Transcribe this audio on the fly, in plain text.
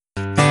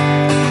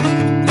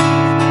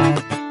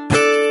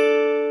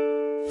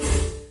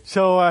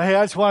Hey,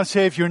 I just want to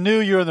say if you're new,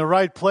 you're in the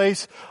right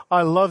place.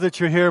 I love that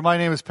you're here. My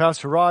name is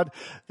Pastor Rod.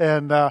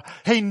 And,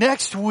 hey,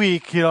 next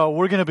week,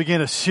 we're going to begin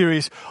a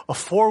series, a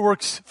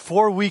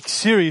 4-week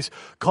series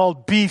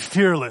called Be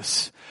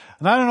Fearless.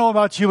 And I don't know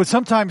about you, but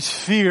sometimes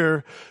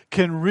fear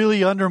can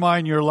really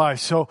undermine your life.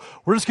 So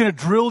we're just going to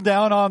drill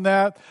down on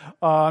that.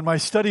 On my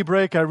study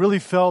break, I really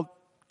felt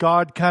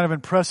God kind of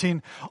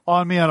impressing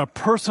on me on a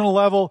personal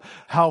level,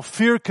 how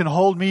fear can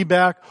hold me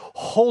back,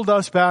 hold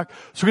us back.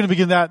 So we're going to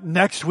begin that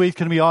next week. It's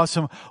going to be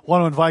awesome. I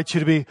want to invite you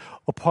to be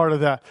a part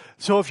of that.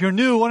 So if you're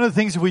new, one of the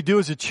things that we do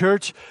as a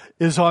church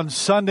is on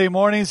Sunday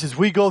mornings is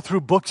we go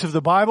through books of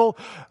the Bible.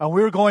 And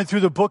we're going through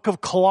the book of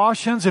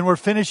Colossians, and we're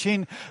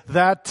finishing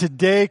that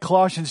today,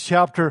 Colossians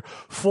chapter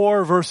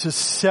 4, verses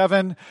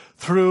 7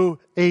 through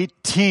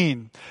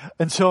 18.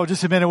 And so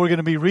just a minute, we're going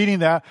to be reading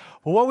that.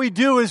 But what we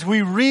do is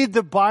we read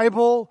the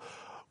Bible,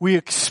 we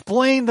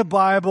explain the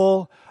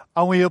Bible,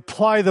 and we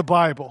apply the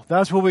Bible.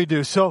 That's what we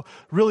do. So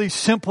really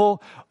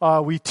simple.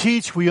 We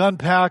teach, we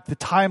unpack the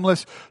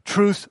timeless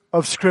truth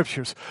of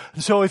Scriptures.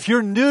 And so if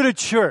you're new to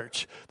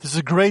church, this is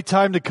a great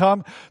time to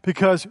come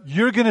because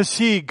you're going to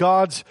see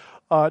God's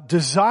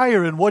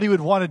desire and what He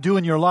would want to do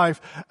in your life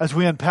as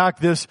we unpack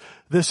this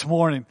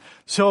morning.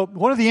 So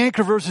one of the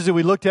anchor verses that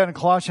we looked at in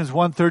Colossians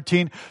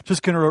 1:13,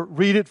 just going to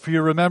read it for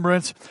your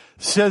remembrance,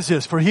 says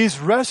this: "For He's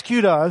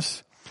rescued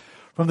us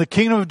from the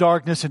kingdom of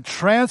darkness and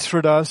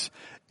transferred us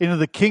into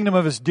the kingdom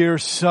of His dear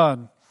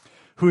Son,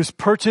 who has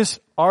purchased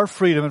our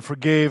freedom and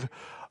forgave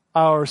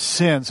our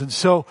sins." And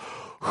so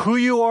who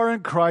you are in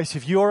Christ,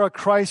 if you are a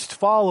Christ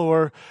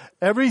follower,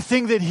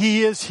 everything that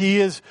He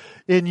is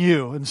in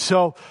you. And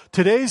so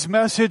today's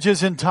message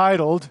is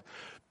entitled,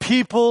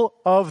 People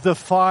of the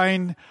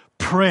Fine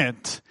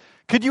Print.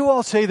 Could you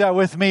all say that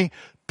with me?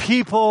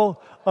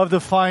 People of the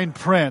fine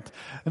print.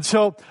 And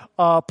so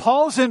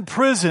Paul's in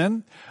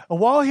prison. And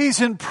while he's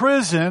in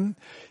prison,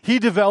 he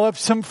develops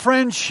some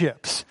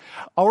friendships.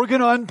 We're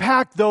going to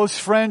unpack those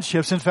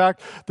friendships. In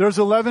fact, there's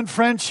 11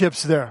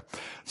 friendships there.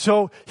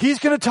 So he's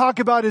going to talk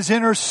about his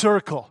inner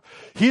circle.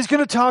 He's going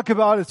to talk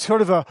about it's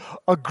sort of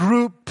a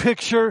group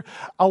picture.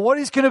 What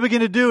he's going to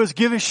begin to do is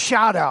give a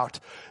shout out.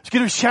 He's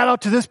going to shout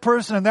out to this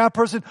person and that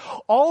person,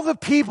 all the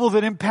people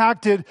that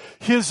impacted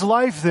his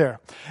life there.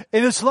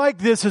 And it's like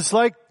this. It's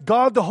like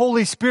God, the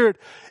Holy Spirit,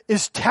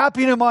 is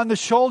tapping him on the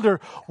shoulder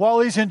while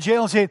he's in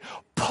jail and saying,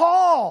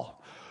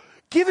 "Paul,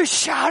 give a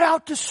shout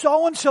out to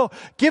so-and-so.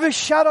 Give a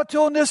shout out to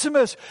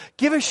Onesimus.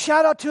 Give a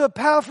shout out to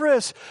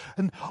Epaphras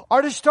and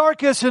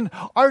Aristarchus and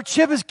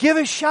Archippus. Give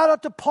a shout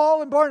out to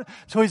Paul and Barnabas."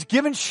 So he's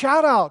giving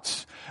shout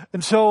outs.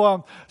 And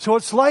so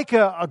it's like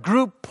a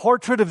group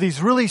portrait of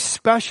these really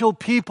special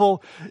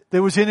people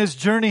that was in his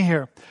journey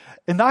here.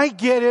 And I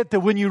get it that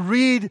when you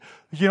read,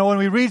 when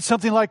we read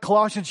something like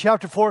Colossians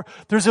chapter 4,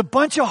 there's a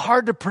bunch of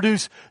hard to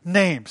produce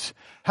names.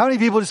 How many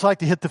people just like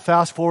to hit the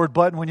fast forward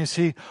button when you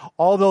see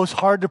all those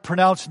hard to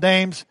pronounce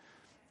names?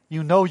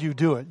 You know you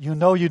do it. You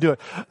know you do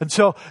it. And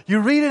so you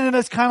read it and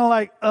it's kind of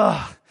like,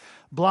 blah,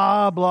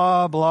 blah,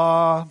 blah,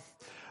 blah,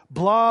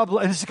 blah.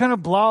 And it's kind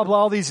of blah, blah,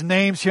 all these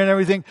names here and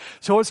everything.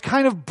 So it's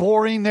kind of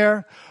boring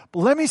there. But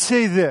let me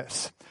say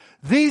this.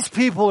 These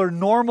people are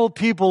normal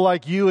people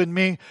like you and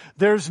me.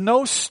 There's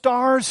no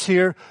stars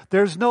here.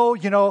 There's no,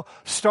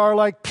 star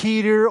like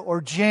Peter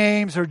or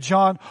James or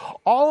John.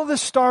 All of the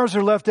stars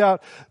are left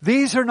out.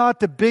 These are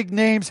not the big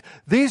names.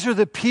 These are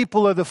the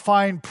people of the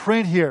fine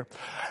print here.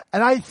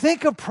 And I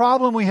think a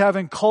problem we have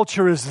in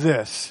culture is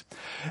this,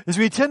 is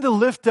we tend to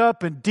lift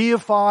up and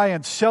deify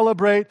and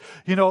celebrate,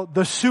 the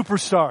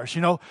superstars,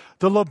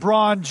 the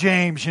LeBron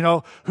James,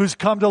 who's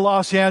come to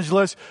Los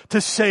Angeles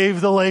to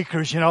save the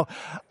Lakers,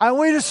 And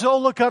we just so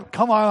look up,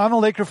 come on, I'm a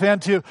Laker fan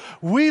too.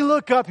 We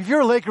look up, if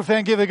you're a Laker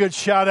fan, give a good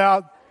shout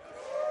out.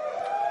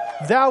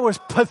 That was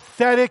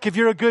pathetic. If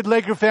you're a good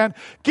Laker fan,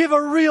 give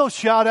a real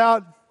shout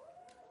out.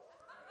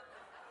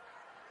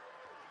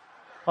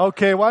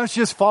 Okay, why don't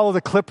you just follow the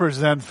Clippers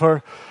then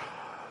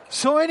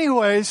so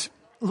anyways,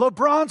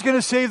 LeBron's going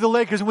to save the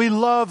Lakers, and we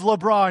love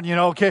LeBron,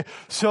 okay?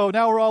 So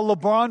now we're all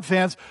LeBron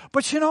fans.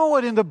 But you know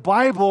what? In the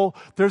Bible,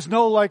 there's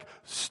no,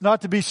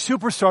 not to be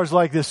superstars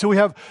like this. So we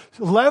have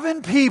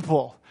 11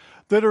 people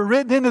that are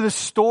written into the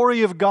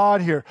story of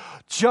God here,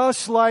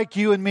 just like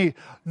you and me.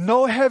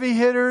 No heavy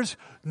hitters,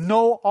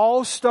 no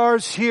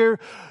all-stars here,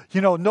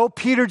 no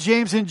Peter,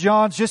 James, and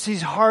John, just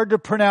these hard to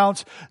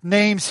pronounce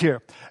names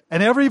here.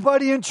 And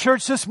everybody in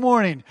church this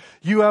morning,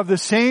 you have the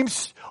same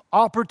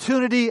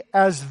opportunity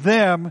as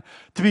them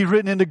to be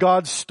written into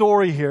God's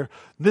story here.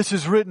 This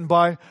is written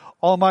by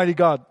Almighty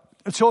God.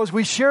 And so as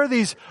we share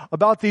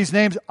about these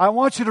names, I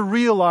want you to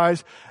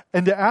realize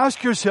and to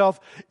ask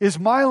yourself, is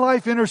my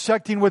life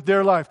intersecting with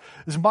their life?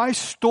 Is my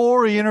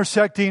story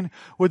intersecting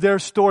with their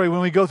story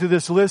when we go through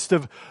this list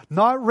of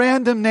not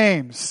random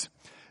names?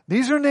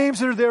 These are names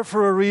that are there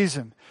for a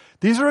reason.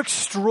 These are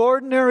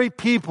extraordinary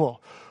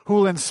people who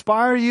will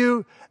inspire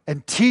you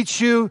and teach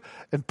you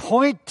and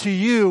point to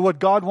you what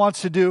God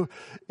wants to do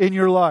in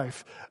your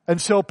life.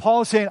 And so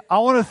Paul is saying, I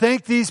want to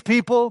thank these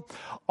people,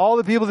 all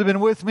the people that have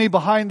been with me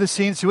behind the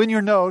scenes. So in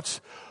your notes,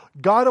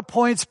 God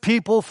appoints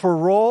people for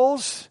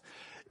roles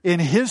in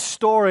His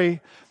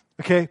story,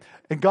 okay?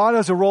 And God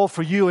has a role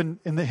for you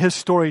in His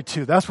story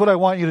too. That's what I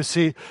want you to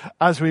see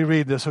as we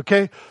read this,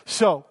 okay?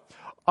 So,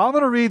 I'm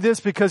going to read this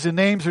because the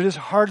names are just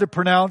hard to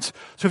pronounce.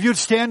 So if you'd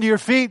stand to your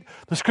feet,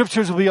 the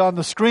scriptures will be on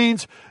the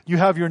screens. You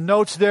have your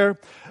notes there.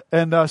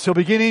 And so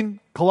beginning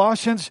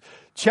Colossians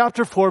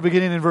chapter 4,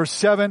 beginning in verse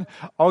 7,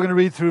 I'm going to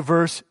read through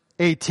verse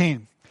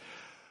 18.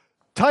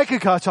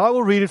 Tychicus, I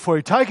will read it for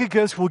you.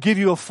 Tychicus will give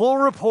you a full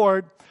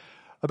report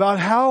about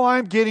how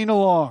I'm getting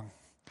along.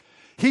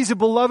 He's a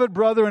beloved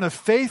brother and a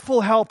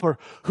faithful helper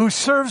who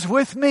serves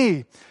with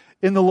me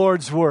in the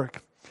Lord's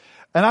work.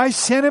 And I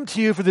sent him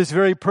to you for this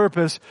very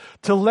purpose,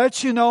 to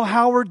let you know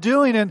how we're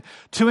doing and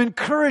to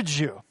encourage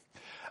you.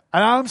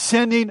 And I'm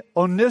sending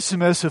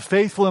Onesimus, a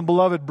faithful and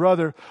beloved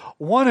brother,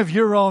 one of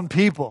your own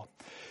people.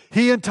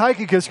 He and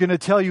Tychicus are going to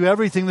tell you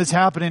everything that's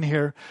happening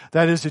here,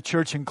 that is the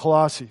church in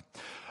Colossae.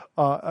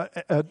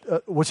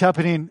 What's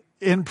happening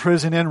in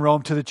prison in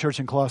Rome to the church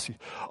in Colossae.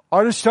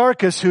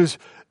 Aristarchus, who's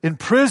in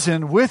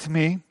prison with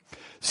me,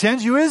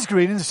 sends you his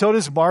greetings. So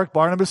does Mark,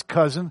 Barnabas'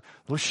 cousin. A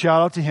little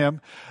shout out to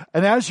him.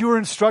 And as you were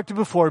instructed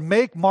before,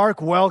 make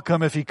Mark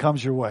welcome if he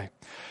comes your way.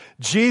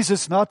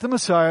 Jesus, not the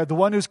Messiah, the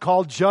one who's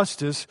called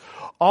Justice,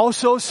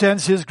 also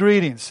sends his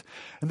greetings.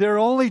 And there are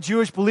only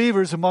Jewish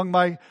believers among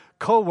my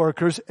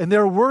co-workers, and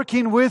they're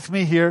working with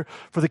me here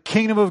for the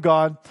kingdom of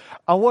God.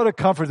 And what a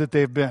comfort that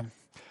they've been.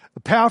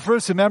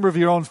 Epaphras, a member of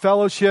your own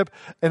fellowship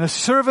and a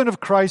servant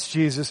of Christ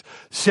Jesus,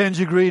 sends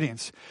you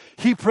greetings.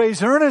 He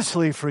prays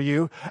earnestly for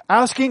you,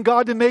 asking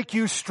God to make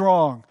you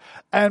strong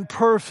and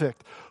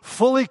perfect,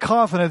 fully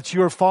confident that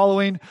you are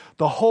following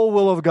the whole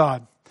will of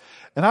God.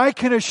 And I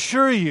can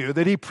assure you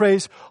that he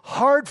prays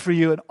hard for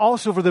you and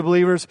also for the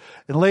believers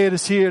in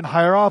Laodicea and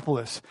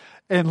Hierapolis.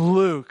 And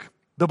Luke,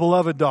 the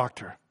beloved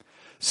doctor,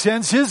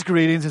 sends his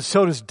greetings, and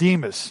so does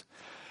Demas.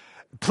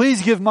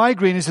 Please give my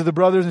greetings to the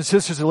brothers and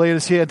sisters of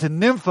Laodicea and to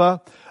Nympha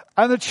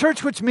and the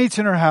church which meets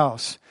in her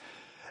house.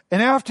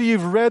 And after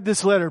you've read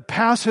this letter,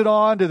 pass it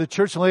on to the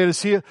church in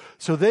Laodicea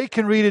so they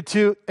can read it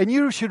too. And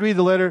you should read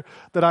the letter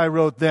that I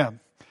wrote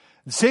them.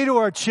 And say to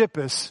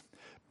Archippus,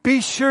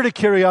 be sure to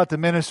carry out the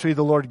ministry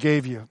the Lord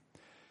gave you.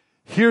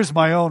 Here's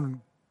my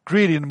own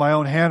greeting in my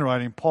own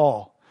handwriting,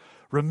 Paul.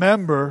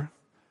 Remember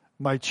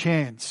my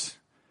chains.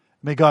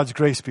 May God's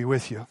grace be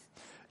with you.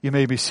 You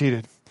may be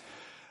seated.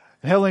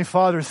 And Heavenly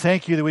Father,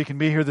 thank you that we can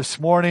be here this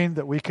morning,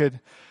 that we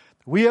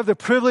have the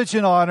privilege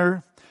and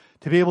honor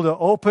to be able to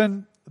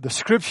open the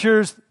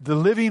scriptures, the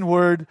living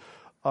word,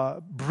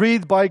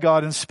 breathed by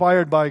God,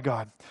 inspired by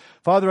God.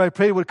 Father, I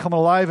pray it would come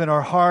alive in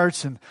our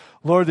hearts, and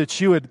Lord, that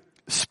you would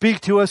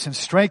speak to us and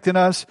strengthen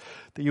us,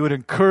 that you would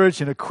encourage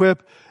and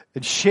equip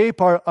and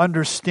shape our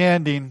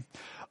understanding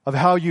of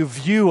how you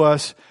view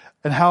us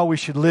and how we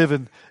should live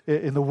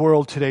in the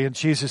world today. In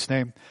Jesus'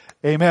 name,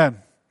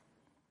 amen.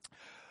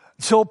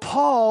 So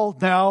Paul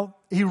now,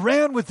 he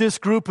ran with this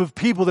group of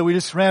people that we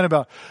just ran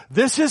about.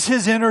 This is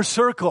his inner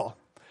circle.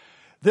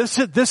 This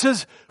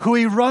is who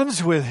he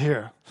runs with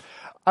here.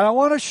 And I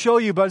want to show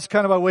you, but it's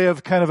kind of by way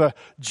of kind of a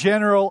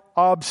general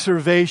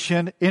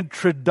observation,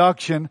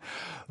 introduction,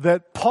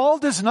 that Paul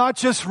does not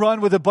just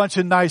run with a bunch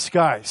of nice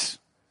guys.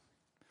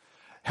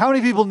 How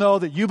many people know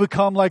that you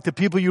become like the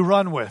people you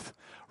run with,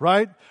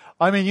 right?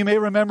 I mean, you may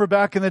remember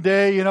back in the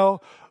day,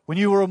 when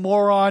you were a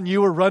moron,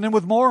 you were running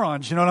with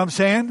morons. You know what I'm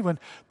saying? When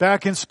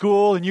back in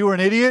school and you were an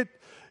idiot,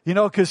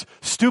 because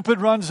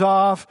stupid runs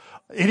off,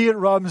 idiot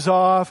rubs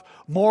off,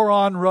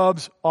 moron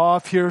rubs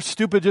off here,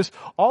 stupid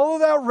all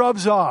of that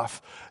rubs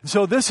off. And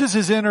so this is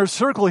his inner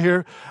circle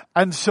here.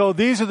 And so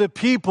these are the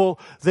people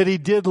that he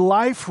did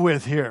life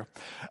with here.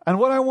 And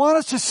what I want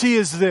us to see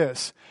is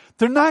this.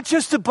 They're not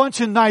just a bunch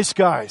of nice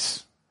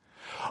guys.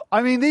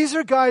 I mean, these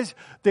are guys,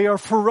 they are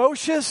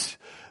ferocious,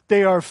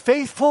 they are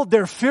faithful,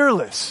 they're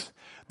fearless.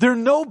 They're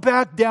no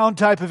back down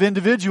type of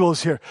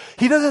individuals here.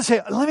 He doesn't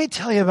say, let me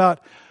tell you about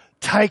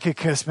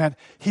Tychicus, man.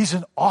 He's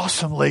an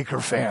awesome Laker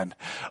fan.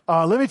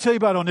 Let me tell you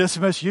about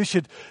Onesimus. You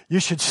should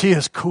see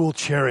his cool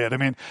chariot. I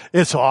mean,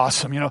 it's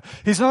awesome.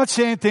 He's not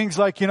saying things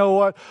like,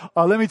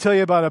 let me tell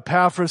you about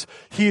Epaphras.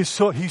 He's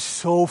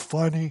so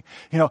funny.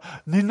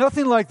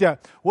 Nothing like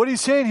that. What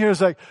he's saying here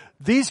is like,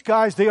 these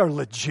guys, they are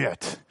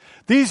legit.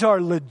 These are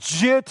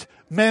legit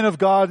men of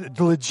God,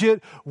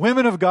 legit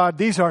women of God.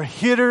 These are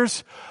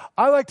hitters.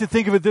 I like to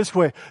think of it this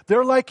way.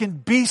 They're like in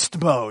beast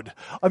mode.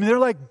 I mean, they're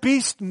like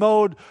beast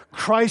mode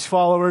Christ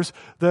followers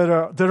that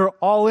are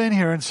all in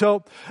here.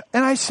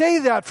 And I say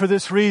that for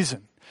this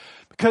reason.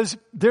 Because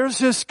there's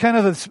this kind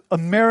of this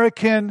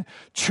American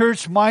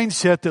church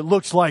mindset that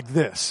looks like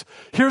this.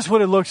 Here's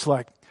what it looks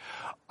like.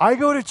 I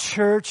go to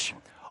church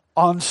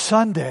on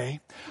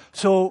Sunday,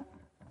 so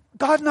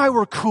God and I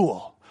were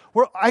cool.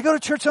 I go to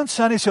church on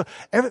Sunday, so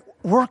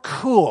we're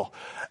cool.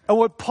 And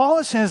what Paul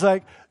is saying is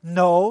like,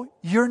 no,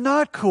 you're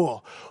not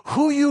cool.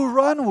 Who you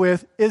run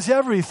with is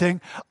everything.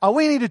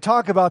 We need to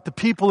talk about the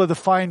people of the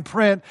fine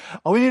print.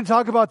 We need to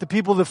talk about the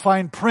people of the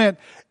fine print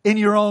in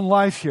your own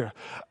life here.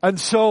 And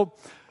so,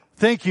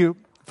 thank you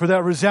for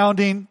that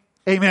resounding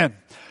amen.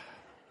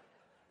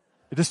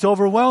 You're just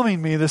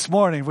overwhelming me this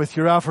morning with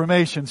your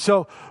affirmation.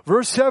 So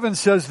verse 7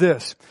 says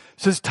this. It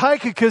says,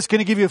 Tychicus is going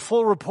to give you a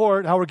full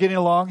report how we're getting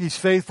along. He's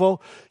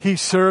faithful. He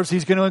serves.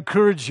 He's going to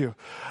encourage you.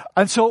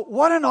 And so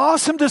what an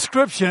awesome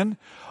description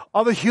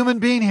of a human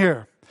being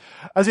here.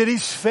 As in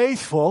he's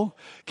faithful.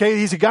 Okay,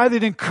 he's a guy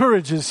that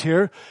encourages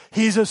here.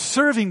 He's a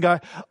serving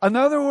guy. In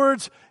other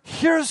words,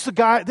 here's the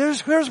guy,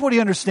 here's what he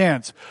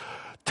understands.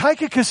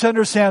 Tychicus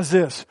understands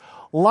this.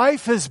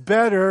 Life is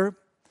better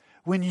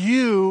when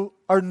you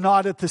are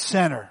not at the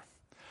center.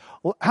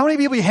 How many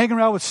people you hang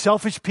around with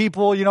selfish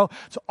people,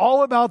 it's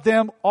all about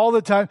them all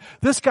the time.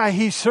 This guy,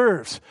 he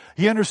serves.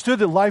 He understood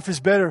that life is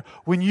better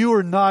when you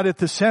are not at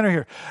the center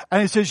here.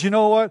 And he says, you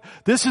know what?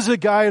 This is a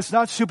guy, it's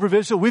not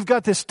superficial. We've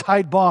got this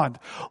tight bond.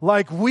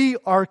 Like we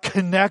are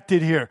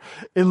connected here.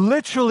 It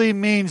literally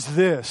means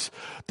this,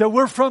 that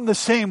we're from the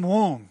same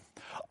womb.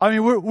 I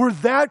mean, we're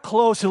that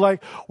close.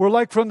 We're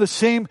like from the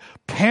same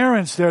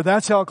parents there.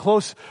 That's how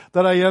close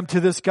that I am to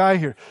this guy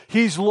here.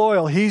 He's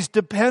loyal. He's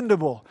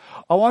dependable.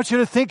 I want you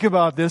to think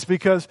about this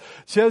because it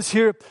says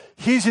here,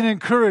 he's an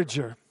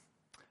encourager.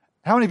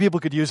 How many people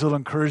could use a little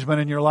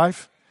encouragement in your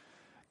life?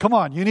 Come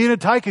on, you need a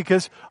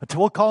Tychicus.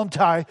 We'll call him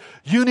Ty.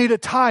 You need a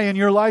Ty in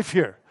your life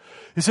here.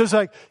 He says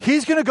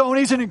he's going to go and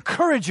he's going to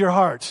encourage your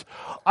hearts.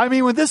 I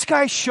mean, when this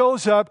guy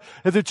shows up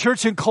at the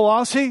church in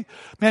Colossae,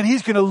 man,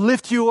 he's going to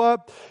lift you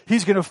up.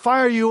 He's going to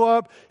fire you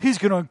up. He's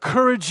going to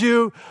encourage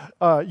you.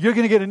 You're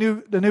going to get a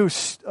new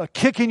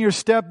kick in your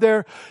step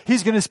there.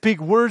 He's going to speak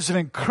words of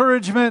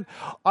encouragement.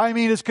 I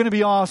mean, it's going to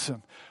be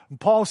awesome. And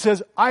Paul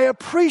says, I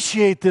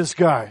appreciate this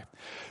guy.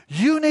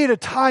 You need a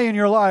Ty in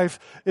your life,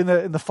 in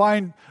the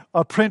fine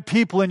print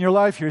people in your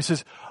life here. He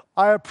says,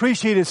 I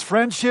appreciate his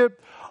friendship.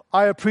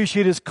 I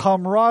appreciate his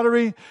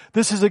camaraderie.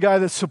 This is a guy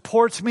that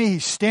supports me. He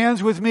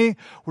stands with me.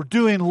 We're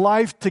doing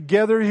life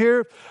together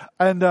here.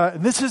 And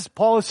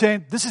Paul is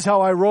saying, this is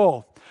how I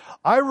roll.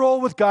 I roll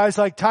with guys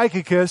like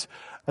Tychicus.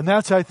 And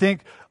that's, I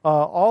think,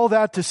 all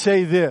that to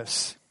say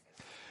this,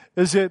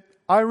 is that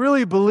I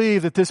really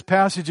believe that this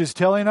passage is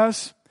telling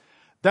us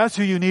that's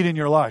who you need in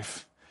your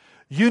life.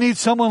 You need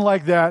someone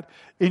like that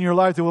in your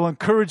life that will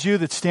encourage you,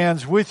 that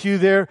stands with you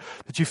there,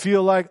 that you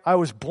feel like I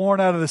was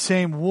born out of the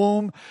same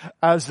womb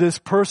as this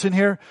person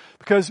here.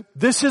 Because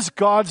this is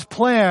God's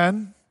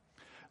plan.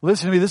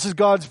 Listen to me, this is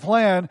God's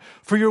plan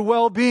for your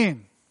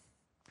well-being.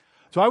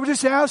 So I would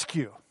just ask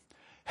you,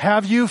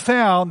 have you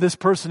found this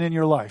person in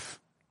your life?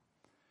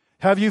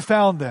 Have you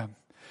found them?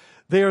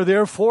 They are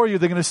there for you.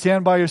 They're going to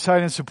stand by your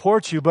side and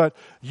support you, but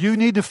you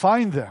need to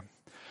find them.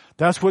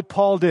 That's what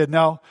Paul did.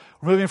 Now,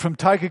 we're moving from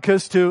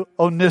Tychicus to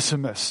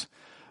Onesimus.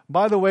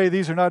 By the way,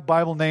 these are not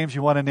Bible names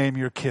you want to name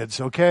your kids,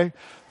 okay?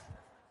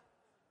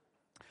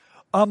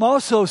 I'm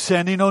also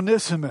sending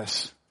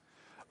Onesimus,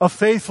 a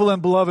faithful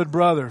and beloved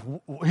brother.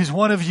 He's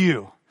one of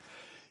you.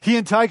 He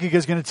and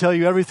Tychicus are going to tell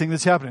you everything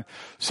that's happening.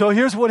 So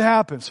here's what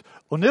happens.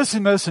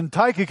 Onesimus and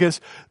Tychicus,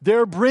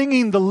 they're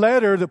bringing the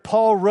letter that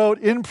Paul wrote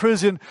in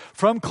prison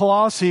from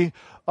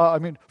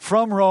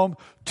from Rome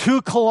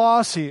to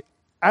Colossae.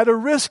 At a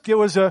risk, it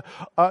was an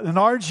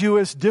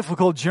arduous,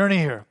 difficult journey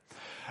here.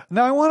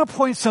 Now, I want to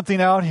point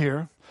something out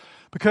here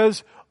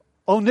because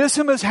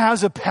Onesimus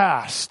has a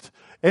past.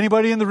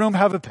 Anybody in the room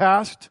have a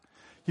past?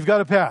 You've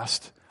got a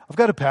past. I've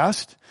got a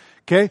past.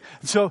 Okay?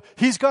 So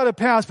he's got a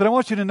past, but I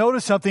want you to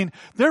notice something.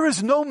 There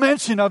is no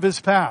mention of his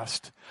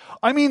past.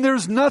 I mean,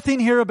 there's nothing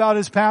here about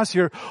his past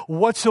here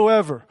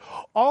whatsoever.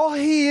 All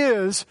he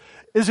is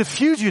a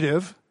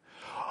fugitive,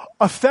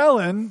 a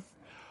felon,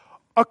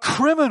 a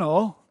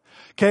criminal,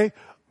 okay,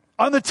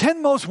 on the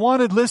 10 most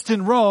wanted list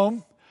in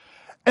Rome,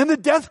 and the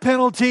death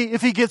penalty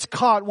if he gets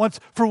caught once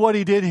for what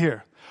he did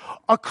here.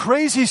 A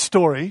crazy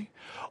story.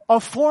 A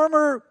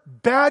former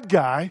bad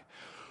guy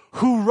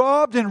who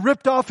robbed and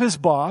ripped off his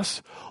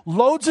boss,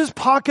 loads his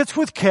pockets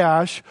with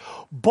cash,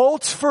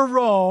 bolts for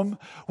Rome,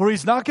 where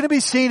he's not going to be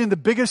seen in the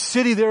biggest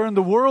city there in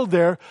the world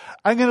there.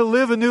 I'm going to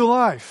live a new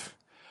life.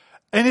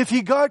 And if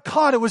he got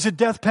caught, it was a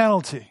death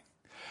penalty.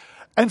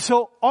 And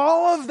so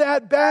all of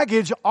that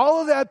baggage, all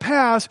of that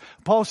past,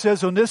 Paul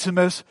says,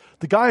 Onesimus,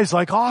 the guy is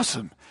like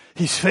awesome.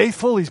 He's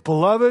faithful. He's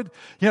beloved.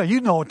 You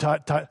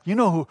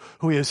know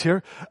who he is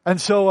here. And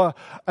so,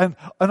 and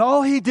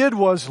all he did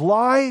was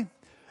lie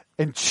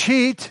and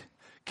cheat.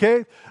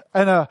 Okay.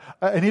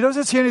 And he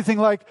doesn't say anything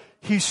like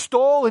he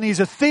stole and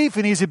he's a thief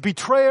and he's a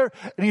betrayer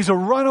and he's a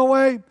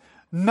runaway.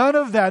 None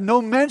of that.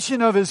 No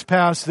mention of his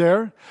past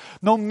there.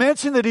 No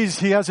mention that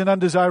he has an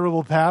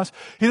undesirable past.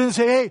 He doesn't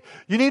say, hey,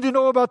 you need to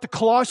know about the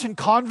Colossian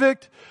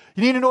convict.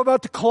 You need to know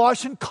about the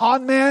Colossian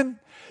con man.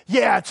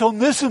 Yeah, it's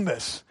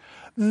Onesimus.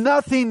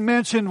 Nothing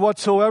mentioned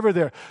whatsoever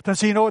there. Doesn't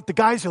say, you know what, the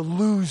guy's a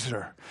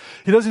loser.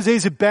 He doesn't say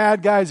he's a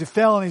bad guy, he's a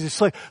felon, he's a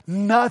slave.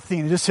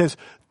 Nothing. He just says,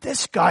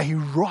 this guy, he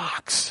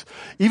rocks.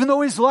 Even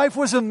though his life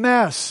was a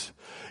mess.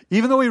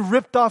 Even though he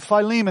ripped off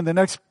Philemon, the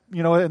next,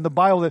 in the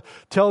Bible that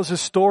tells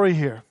his story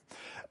here.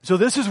 So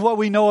this is what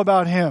we know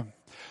about him.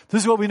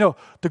 This is what we know.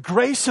 The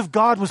grace of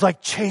God was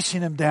like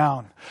chasing him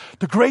down.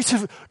 The grace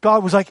of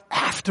God was like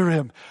after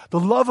him. The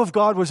love of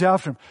God was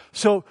after him.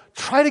 So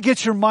try to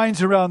get your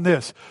minds around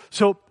this.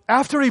 So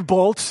after he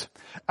bolts,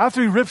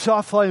 after he rips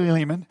off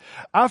Philemon,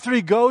 after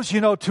he goes,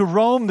 to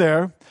Rome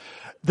there,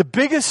 the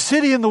biggest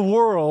city in the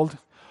world,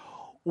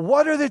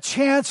 what are the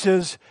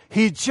chances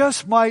he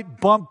just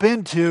might bump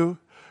into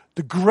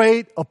the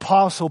great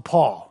Apostle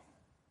Paul?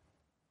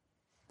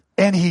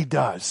 And he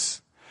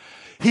does.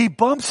 He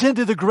bumps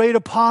into the great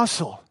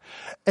apostle.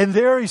 And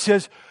there he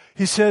says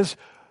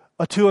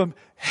to him,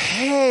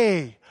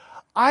 hey,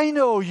 I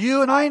know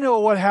you and I know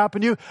what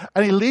happened to you.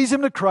 And he leads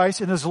him to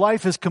Christ and his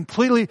life is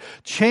completely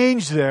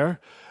changed there.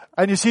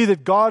 And you see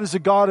that God is a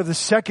God of the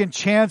second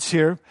chance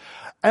here.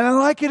 And I'd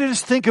like you to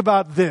just think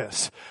about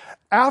this.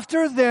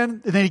 After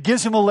then he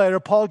gives him a letter,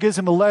 Paul gives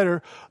him a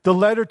letter, the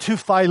letter to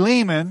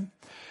Philemon,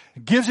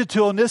 gives it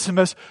to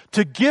Onesimus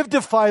to give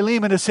to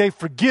Philemon to say,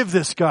 forgive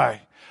this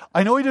guy.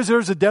 I know he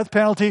deserves a death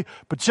penalty,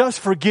 but just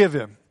forgive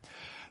him.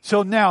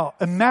 So now,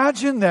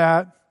 imagine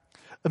that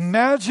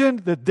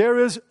there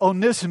is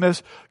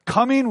Onesimus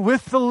coming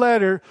with the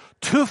letter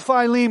to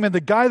Philemon,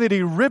 the guy that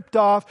he ripped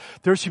off.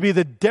 There should be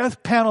the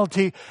death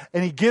penalty,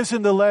 and he gives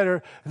him the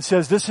letter and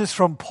says, this is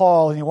from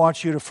Paul, and he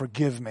wants you to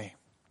forgive me.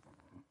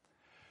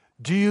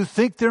 Do you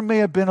think there may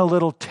have been a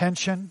little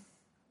tension?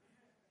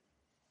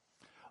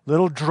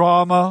 Little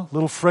drama,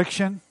 little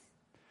friction?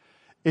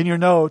 In your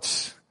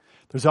notes,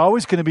 there's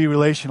always going to be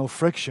relational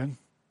friction,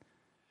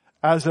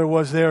 as there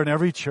was there in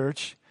every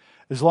church.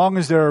 As long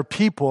as there are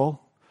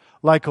people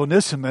like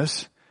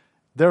Onesimus,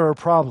 there are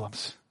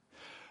problems.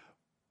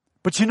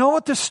 But you know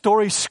what the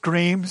story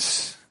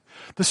screams?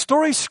 The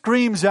story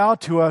screams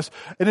out to us,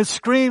 and it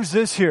screams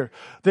this here,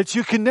 that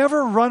you can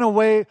never run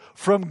away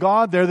from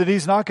God there, that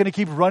He's not going to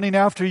keep running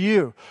after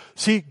you.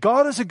 See,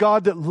 God is a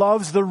God that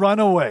loves the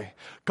runaway.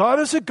 God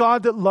is a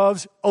God that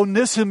loves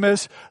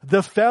Onesimus,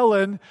 the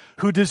felon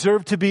who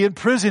deserved to be in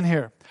prison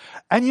here.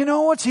 And you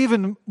know what's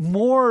even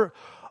more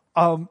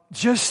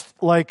just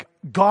like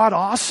God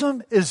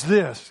awesome is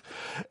this,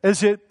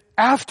 is that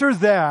after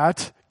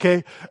that,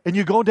 okay, and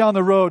you go down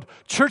the road,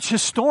 church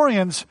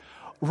historians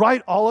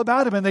write all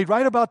about him, and they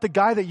write about the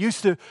guy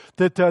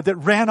that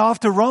ran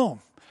off to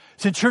Rome.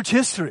 It's in church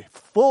history.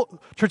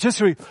 Church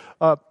history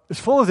is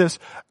full of this.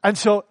 And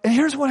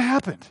here's what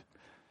happened.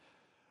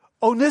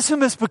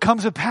 Onesimus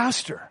becomes a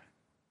pastor.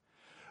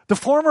 The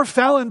former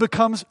felon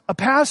becomes a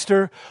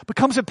pastor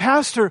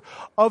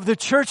of the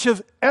church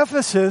of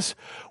Ephesus,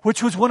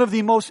 which was one of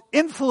the most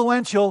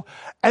influential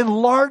and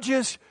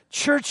largest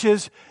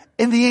churches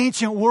in the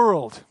ancient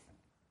world.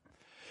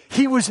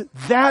 He was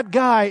that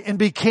guy and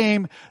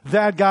became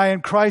that guy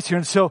in Christ here.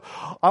 And so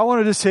I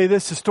wanted to say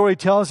this. The story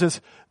tells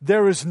us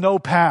there is no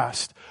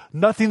past,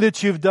 nothing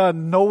that you've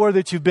done, nowhere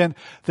that you've been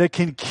that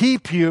can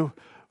keep you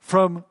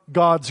from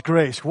God's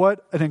grace.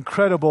 What an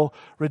incredible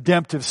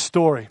redemptive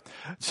story.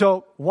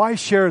 So why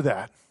share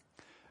that?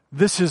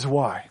 This is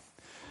why.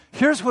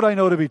 Here's what I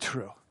know to be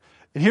true.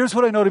 And here's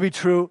what I know to be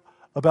true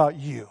about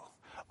you.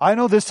 I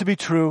know this to be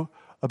true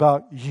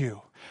about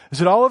you. Is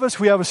that all of us,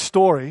 we have a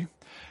story.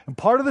 And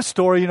part of the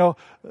story,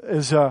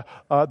 is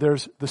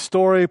there's the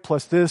story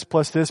plus this,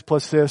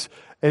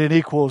 and it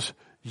equals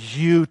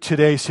you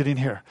today sitting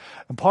here.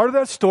 And part of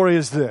that story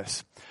is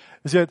this,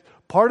 is that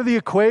part of the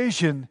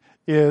equation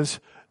is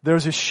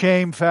there's a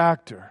shame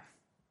factor.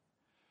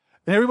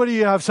 And everybody,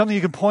 you have something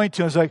you can point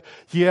to. And it's like,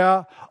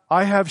 yeah,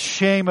 I have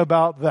shame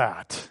about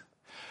that.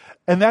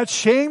 And that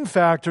shame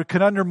factor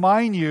can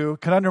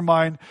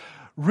undermine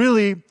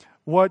really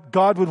what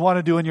God would want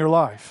to do in your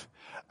life.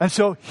 And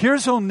so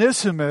here's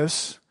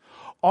Onesimus.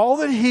 All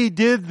that he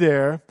did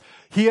there,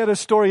 he had a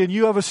story, and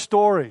you have a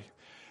story.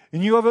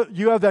 And you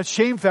have that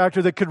shame factor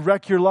that could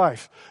wreck your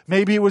life.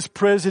 Maybe it was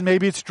prison,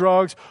 maybe it's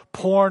drugs,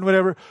 porn,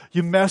 whatever.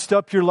 You messed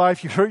up your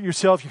life, you hurt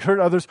yourself, you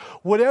hurt others,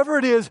 whatever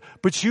it is,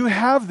 but you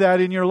have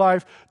that in your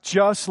life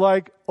just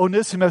like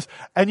Onesimus.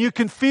 And you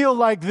can feel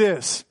like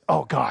this,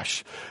 oh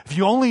gosh, if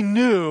you only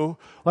knew,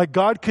 like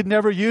God could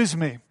never use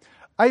me.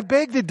 I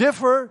beg to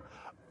differ.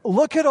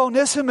 Look at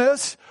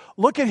Onesimus.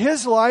 Look at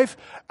his life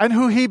and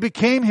who he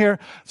became here.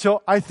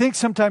 So I think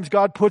sometimes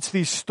God puts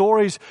these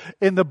stories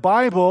in the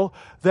Bible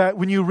that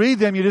when you read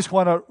them, you just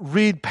want to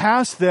read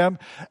past them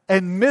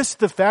and miss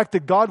the fact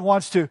that God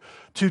wants to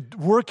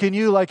work in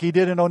you like He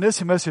did in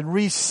Onesimus and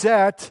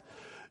reset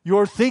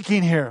your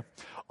thinking here.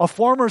 A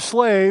former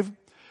slave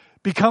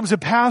becomes a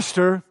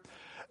pastor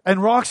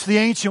and rocks the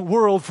ancient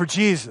world for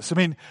Jesus. I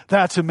mean,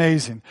 that's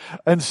amazing.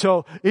 And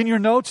so in your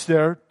notes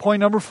there, point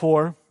number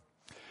 4,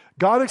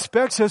 God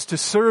expects us to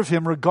serve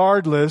Him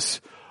regardless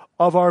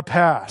of our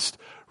past.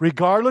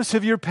 Regardless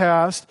of your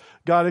past,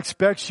 God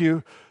expects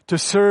you to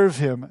serve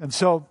Him. And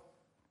so,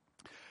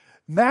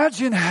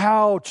 imagine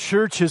how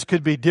churches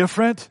could be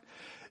different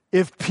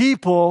if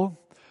people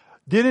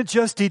didn't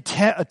just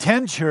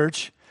attend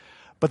church,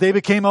 but they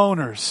became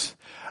owners.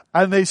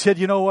 And they said,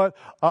 you know what,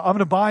 I'm going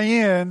to buy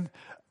in,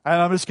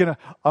 and I'm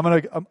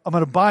going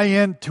to buy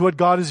in to what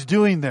God is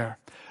doing there.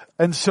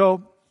 And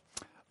so,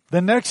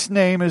 the next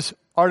name is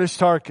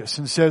Aristarchus,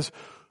 and says,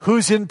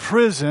 who's in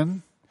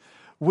prison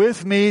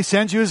with me,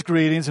 sends you his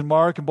greetings. And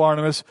Mark and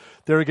Barnabas,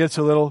 there gets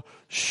a little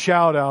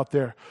shout out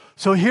there.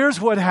 So here's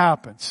what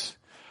happens.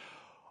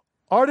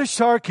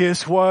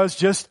 Aristarchus was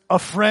just a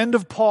friend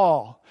of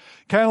Paul.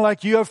 Kind of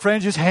like you have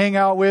friends you just hang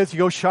out with, you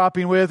go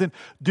shopping with and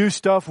do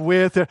stuff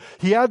with.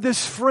 He had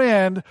this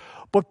friend,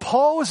 but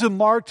Paul was a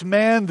marked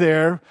man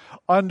there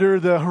under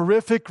the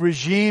horrific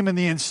regime and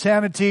the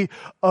insanity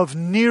of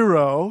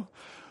Nero.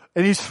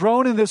 And he's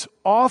thrown in this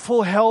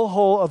awful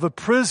hellhole of a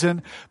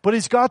prison, but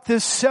he's got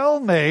this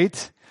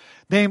cellmate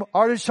named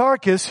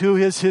Aristarchus who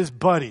is his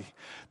buddy.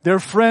 They're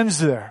friends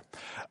there.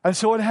 And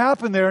so what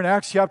happened there in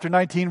Acts chapter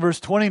 19 verse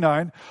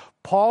 29,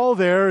 Paul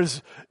there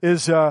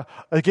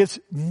gets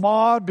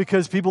mobbed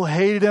because people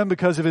hated him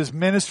because of his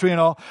ministry and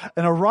all.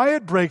 And a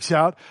riot breaks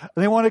out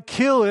and they want to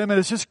kill him and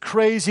it's just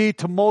crazy,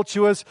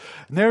 tumultuous.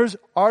 And there's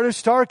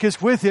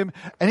Aristarchus with him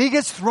and he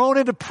gets thrown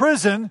into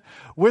prison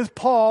with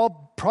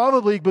Paul,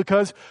 probably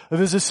because of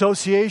his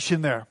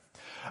association there.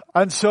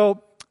 And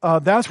so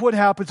that's what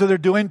happens. So they're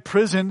doing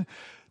prison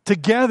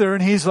together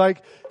and he's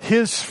like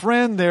his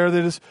friend there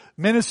that is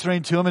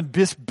ministering to him and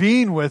just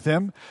being with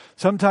him.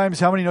 Sometimes,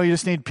 how many know you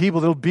just need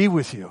people that'll be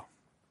with you?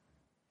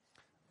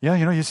 Yeah,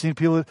 you just need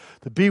people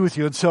to be with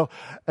you.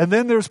 And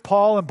then there's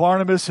Paul and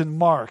Barnabas and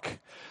Mark.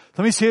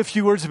 Let me say a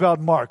few words about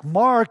Mark.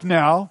 Mark,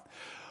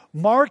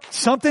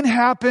 something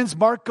happens.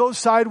 Mark goes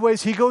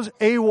sideways. He goes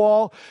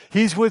AWOL.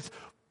 He's with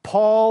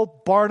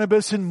Paul,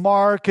 Barnabas, and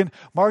Mark, and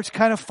Mark's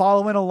kind of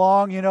following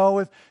along,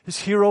 with his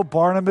hero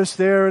Barnabas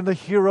there and the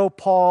hero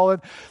Paul,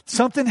 and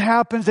something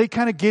happens, they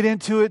kind of get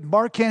into it,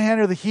 Mark can't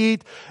handle the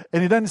heat,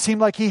 and it doesn't seem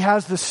like he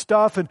has the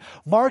stuff, and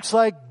Mark's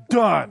like,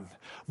 done.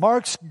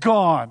 Mark's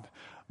gone.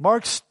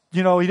 Mark's,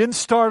 he didn't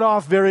start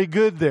off very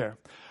good there.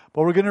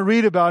 But we're going to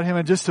read about him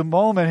in just a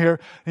moment here,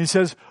 and he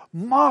says,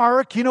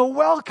 Mark,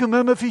 welcome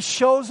him if he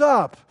shows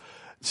up.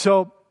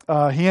 So,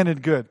 he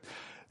ended good.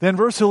 Then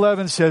verse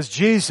 11 says,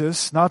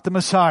 Jesus, not the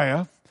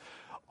Messiah,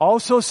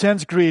 also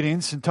sends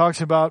greetings and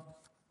talks about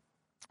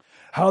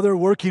how they're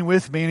working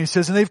with me. And he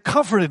says, and they've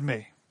comforted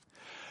me.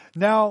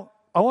 Now,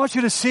 I want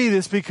you to see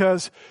this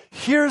because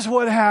here's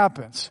what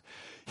happens.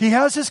 He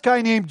has this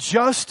guy named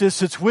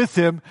Justus that's with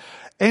him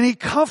and he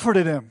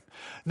comforted him.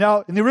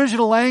 Now, in the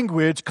original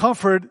language,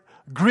 comfort,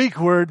 Greek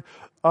word,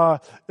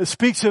 it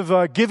speaks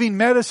of giving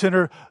medicine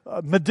or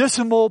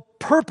medicinal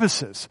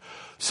purposes.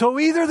 So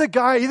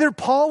either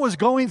Paul was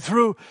going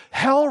through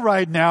hell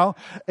right now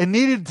and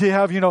needed to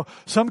have,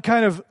 some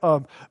kind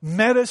of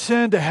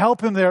medicine to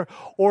help him there,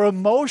 or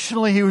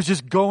emotionally he was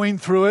just going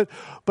through it.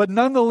 But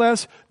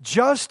nonetheless,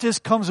 Justice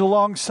comes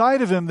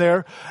alongside of him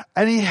there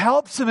and he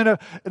helps him in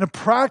a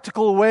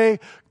practical way,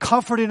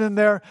 comforting him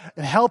there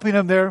and helping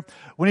him there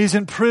when he's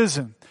in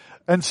prison.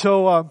 And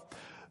so,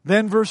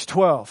 then verse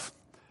 12,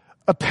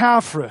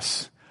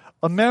 Epaphras,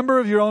 a member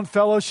of your own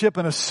fellowship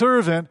and a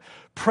servant,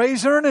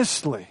 prays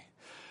earnestly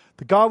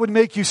that God would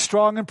make you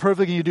strong and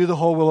perfect and you do the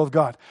whole will of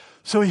God.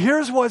 So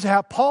here's what's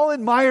happened. Paul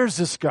admires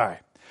this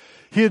guy.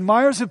 He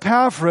admires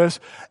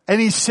Epaphras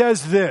and he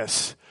says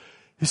this.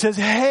 He says,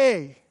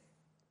 hey,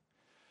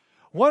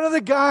 one of the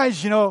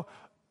guys,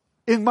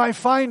 in my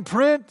fine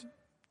print,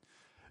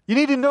 you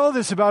need to know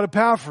this about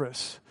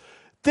Epaphras.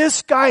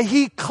 This guy,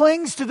 he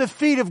clings to the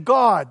feet of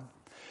God.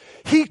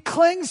 He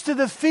clings to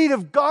the feet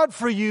of God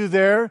for you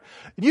there.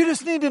 You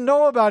just need to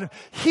know about him.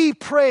 He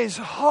prays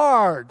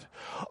hard.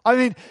 I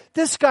mean,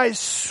 this guy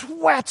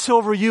sweats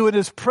over you in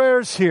his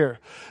prayers here.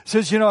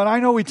 Says, and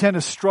I know we tend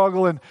to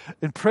struggle in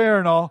prayer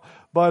and all,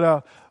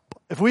 but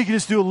if we could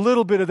just do a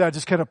little bit of that,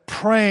 just kind of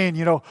praying,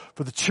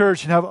 for the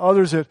church and have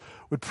others that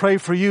would pray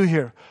for you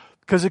here.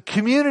 Because the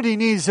community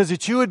needs, says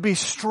that you would be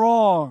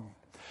strong,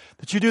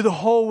 that you do the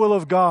whole will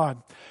of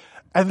God.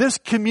 And this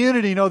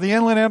community, the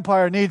Inland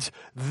Empire needs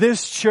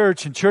this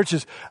church and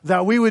churches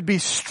that we would be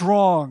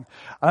strong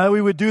and that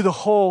we would do the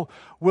whole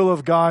will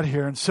of God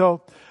here. And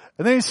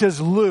then he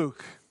says,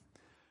 Luke,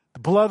 the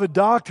beloved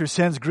doctor,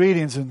 sends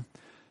greetings, and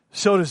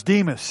so does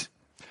Demas.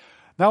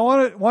 Now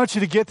I want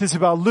you to get this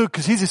about Luke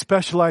because he's a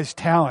specialized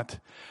talent.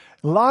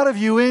 A lot of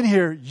you in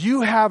here,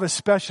 you have a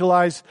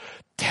specialized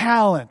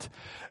talent.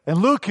 And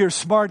Luke here,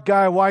 smart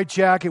guy, white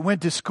jacket,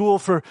 went to school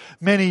for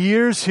many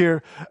years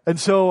here. And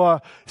so,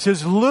 it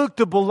says, Luke,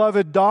 the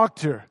beloved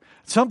doctor.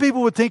 Some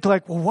people would think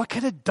like, well, what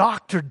can a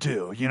doctor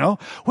do?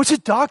 What's a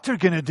doctor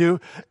going to do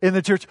in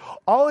the church?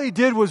 All he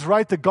did was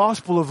write the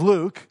Gospel of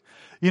Luke,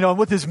 and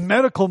with his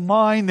medical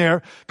mind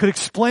there, could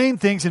explain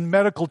things in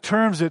medical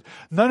terms that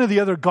none of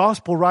the other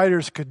gospel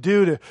writers could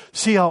do to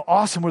see how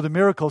awesome were the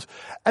miracles.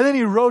 And then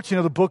he wrote,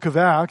 the book of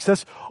Acts.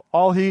 That's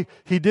all he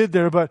did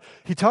there. But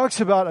he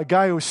talks about a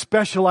guy who has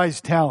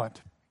specialized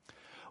talent.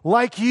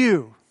 Like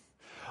you.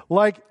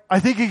 I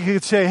think he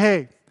could say,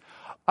 hey,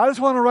 I just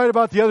want to write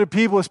about the other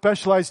people with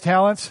specialized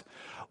talents,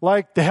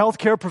 like the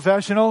healthcare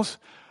professionals.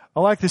 I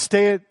like the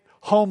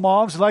stay-at-home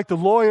moms. I like the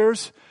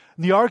lawyers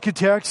and the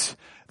architects,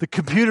 the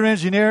computer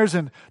engineers,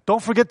 and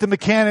don't forget the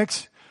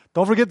mechanics.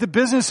 Don't forget the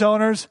business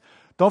owners.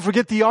 Don't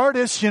forget the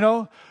artists,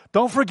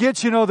 Don't forget,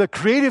 the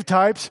creative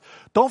types.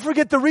 Don't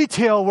forget the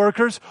retail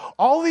workers.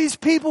 All these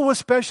people with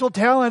special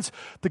talents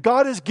that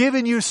God has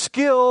given you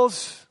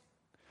skills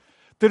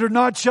that are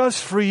not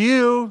just for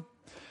you.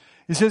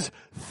 He says,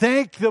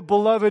 thank the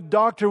beloved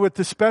doctor with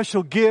the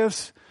special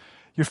gifts.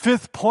 your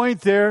fifth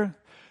point there,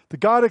 that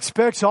God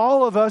expects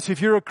all of us,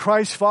 if you're a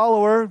Christ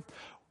follower,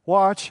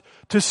 watch,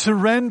 to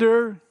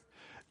surrender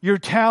your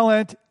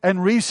talent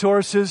and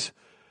resources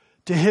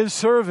to His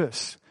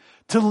service,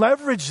 to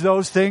leverage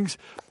those things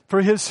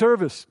for His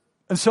service.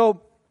 And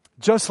so,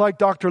 just like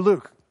Dr.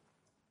 Luke.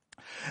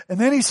 And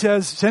then he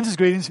says, sends his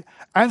greetings,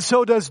 and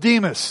so does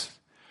Demas.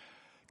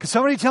 Can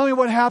somebody tell me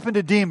what happened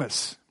to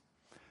Demas?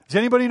 Does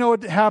anybody know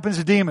what happens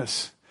to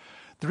Demas?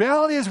 The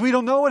reality is we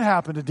don't know what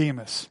happened to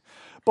Demas.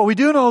 But we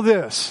do know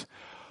this.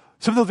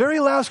 Some of the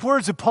very last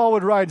words that Paul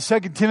would write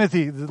in 2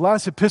 Timothy, the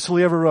last epistle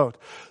he ever wrote.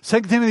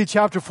 2 Timothy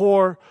chapter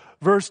 4,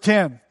 verse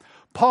 10.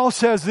 Paul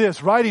says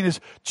this, writing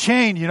his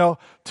chain,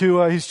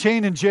 he's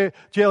chained in jail,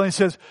 and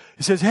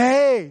he says,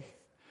 hey,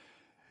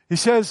 he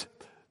says,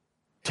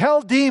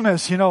 tell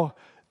Demas,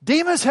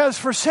 Demas has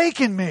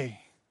forsaken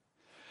me,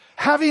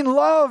 having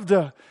loved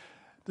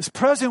this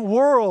present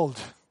world.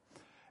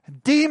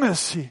 And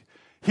Demas,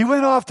 he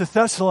went off to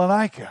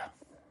Thessalonica.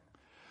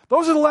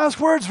 Those are the last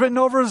words written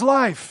over his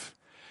life.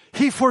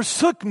 He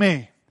forsook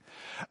me.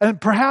 And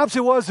perhaps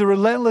it was the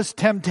relentless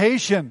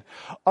temptation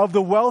of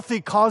the wealthy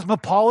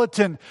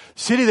cosmopolitan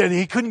city that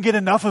he couldn't get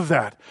enough of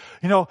that.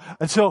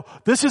 And so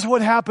this is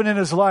what happened in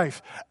his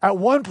life. At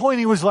one point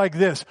he was like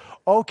this,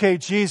 okay,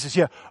 Jesus,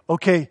 yeah,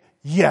 okay,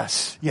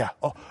 yes, yeah,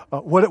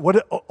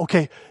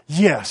 okay,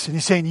 yes. And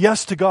he's saying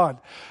yes to God.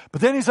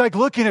 But then he's like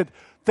looking at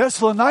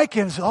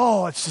Thessalonians,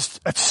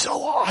 it's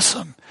so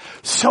awesome,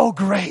 so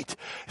great.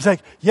 He's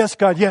like, yes,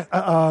 God,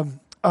 yeah,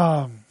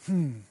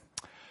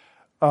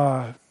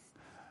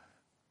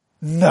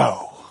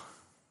 no.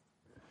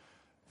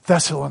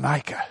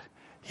 Thessalonica.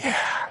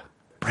 Yeah.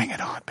 Bring it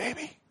on,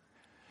 baby.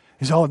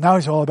 He's all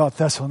about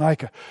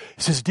Thessalonica.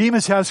 He says,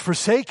 Demas has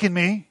forsaken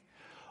me,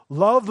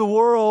 loved the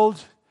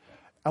world,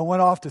 and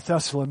went off to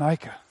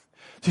Thessalonica.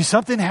 See,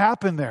 something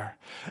happened there.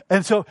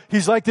 And so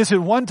he's like this. At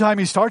one time,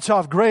 he starts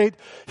off great.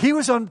 He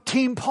was on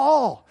Team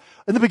Paul.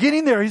 In the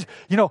beginning there,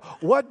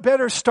 what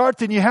better start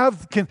than you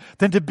have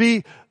than to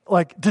be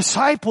like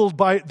discipled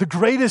by the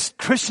greatest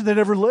Christian that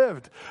ever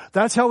lived.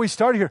 That's how we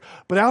started here.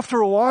 But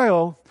after a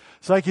while,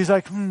 he's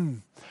like,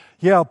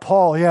 yeah,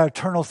 Paul, yeah,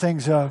 eternal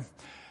things. I'm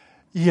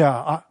going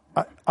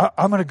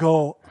to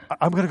go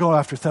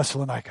after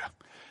Thessalonica.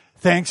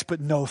 Thanks, but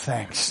no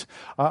thanks.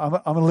 I'm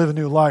going to live a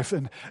new life.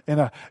 And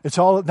it's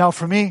all, now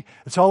for me,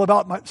 it's all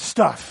about my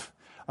stuff.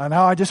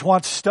 Now I just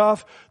want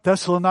stuff,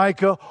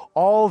 Thessalonica,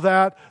 all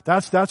that.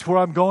 That's where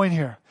I'm going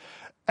here.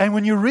 And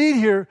when you read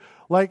here,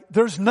 like,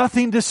 there's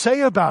nothing to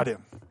say about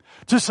him.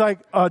 Just like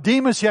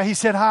Demas, yeah, he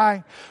said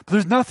hi, but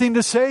there's nothing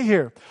to say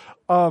here.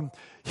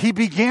 He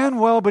began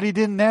well, but he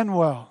didn't end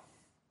well.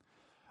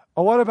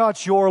 What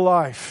about your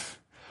life?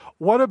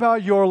 What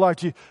about your life?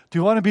 Do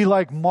you want to be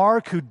like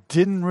Mark, who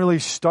didn't really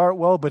start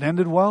well, but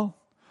ended well?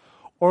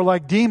 Or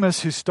like Demas,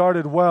 who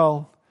started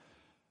well,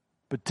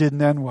 but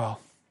didn't end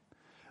well?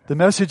 The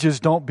message is,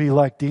 don't be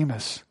like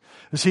Demas.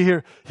 You see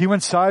here, he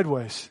went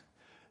sideways.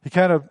 He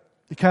kind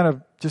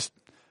of just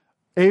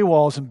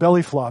AWOLs and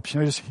belly flops, he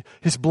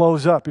just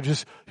blows up.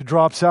 He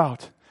drops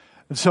out.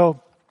 And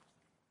so,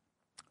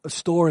 a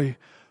story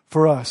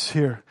for us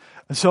here.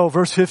 And so,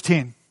 verse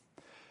 15.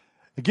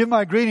 Give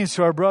my greetings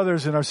to our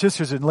brothers and our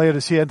sisters in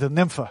Laodicea and to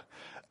Nympha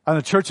and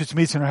the church which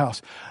meets in her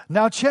house.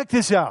 Now check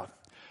this out.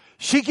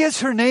 She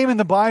gets her name in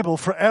the Bible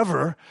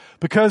forever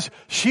because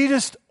she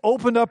just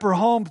opened up her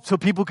home so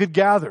people could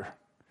gather.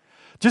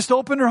 Just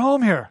opened her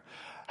home here.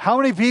 How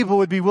many people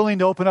would be willing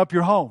to open up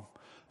your home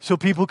so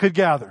people could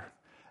gather?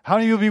 How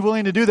many of you would be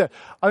willing to do that?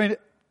 I mean,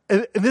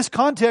 in this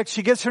context,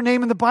 she gets her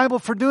name in the Bible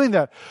for doing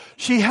that.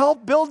 She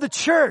helped build the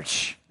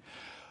church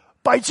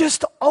by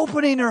just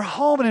opening her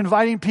home and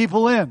inviting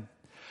people in.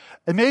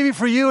 And maybe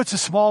for you, it's a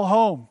small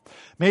home.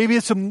 Maybe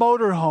it's a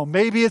motor home.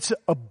 Maybe it's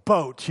a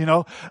boat,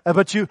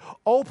 But you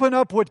open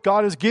up what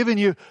God has given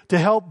you to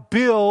help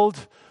build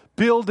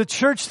the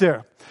church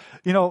there.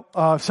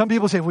 Some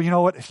people say, well, you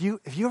know what? If you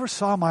ever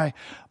saw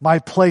my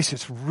place,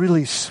 it's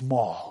really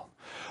small.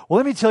 Well,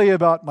 let me tell you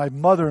about my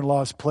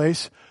mother-in-law's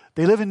place.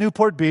 They live in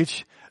Newport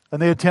Beach, and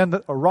they attend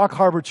a Rock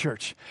Harbor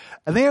church.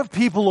 And they have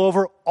people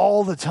over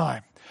all the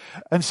time.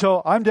 And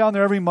so I'm down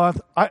there every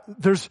month.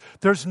 There's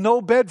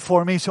no bed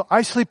for me, so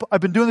I sleep.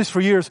 I've been doing this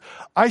for years.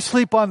 I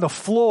sleep on the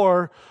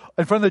floor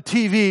in front of the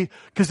TV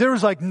because there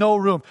was like no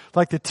room.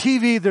 Like the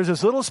TV, there's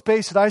this little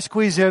space that I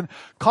squeeze in,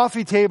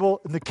 coffee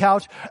table and the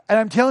couch. And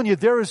I'm telling you,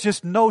 there is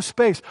just no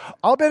space.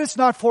 I'll bet it's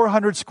not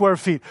 400 square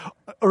feet,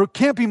 or it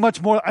can't be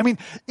much more. I mean,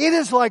 it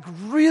is like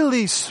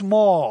really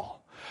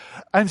small.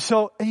 And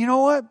you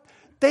know what?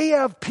 They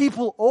have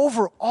people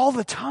over all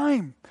the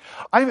time.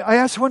 I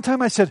asked one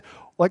time, I said,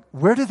 like,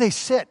 where do they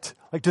sit?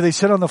 Like, do they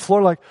sit on the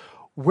floor? Like,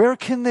 where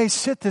can they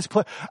sit this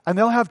place? And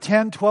they'll have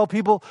 10, 12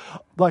 people,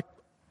 like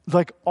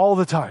all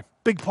the time.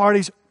 Big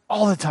parties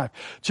all the time.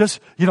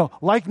 Just,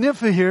 like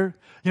Nympha here,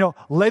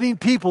 letting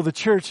people, the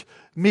church,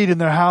 meet in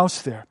their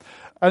house there.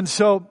 And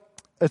so,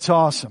 it's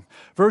awesome.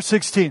 Verse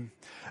 16.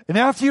 And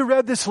after you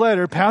read this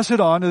letter, pass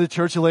it on to the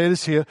church of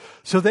Laodicea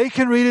so they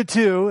can read it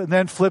too, and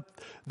then flip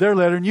their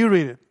letter and you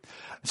read it.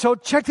 So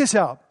check this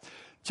out.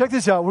 check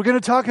this out. We're going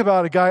to talk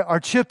about a guy,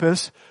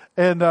 Archippus,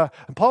 and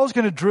Paul's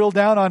going to drill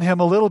down on him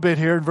a little bit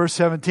here in verse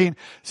 17. He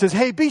says,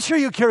 hey, be sure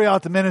you carry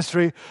out the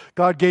ministry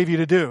God gave you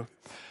to do.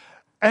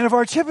 And if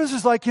Archippus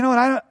is like,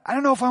 I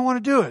don't know if I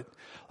want to do it.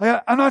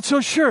 Like, I'm not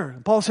so sure.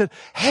 And Paul said,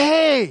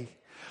 hey,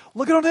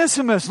 look at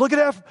Onesimus, look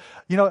at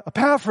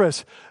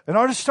Epaphras and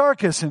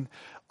Aristarchus and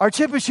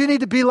Archippus, you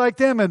need to be like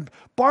them, and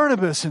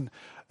Barnabas and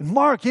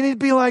Mark, you need to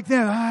be like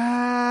them.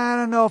 I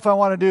don't know if I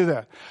want to do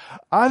that.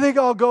 I think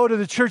I'll go to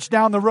the church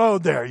down the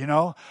road there, I don't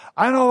know.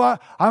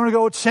 I'm going to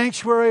go with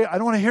Sanctuary. I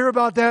don't want to hear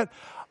about that.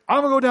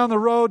 I'm going to go down the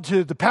road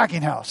to the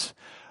packing house.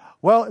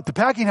 Well, at the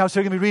packing house,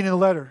 they're going to be reading the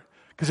letter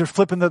because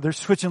they're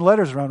switching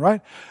letters around, right?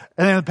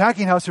 And then in the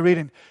packing house, they're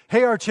reading,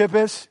 hey,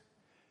 Archippus,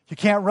 you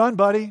can't run,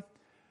 buddy.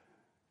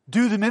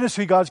 Do the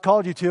ministry God's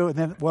called you to. And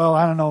then, well,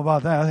 I don't know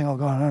about that. I think I'll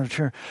go on another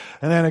church.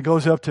 And then it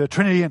goes up to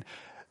Trinity. And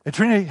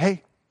Trinity,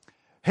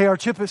 hey,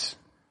 Archippus,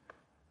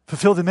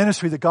 fulfill the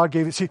ministry that God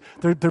gave you. See,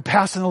 they're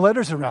passing the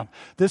letters around.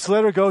 This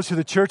letter goes to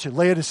the church at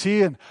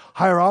Laodicea and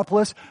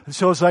Hierapolis. And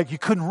so it's like you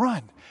couldn't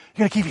run.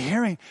 You're going to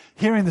keep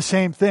hearing the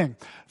same thing.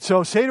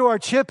 So say to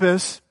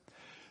Archippus,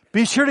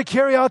 be sure to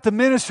carry out the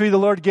ministry the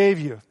Lord gave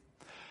you.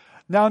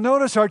 Now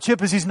notice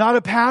Archippus, he's not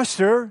a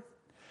pastor,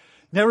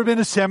 never been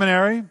to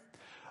seminary,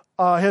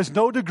 has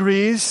no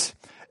degrees,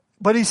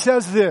 but he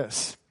says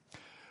this,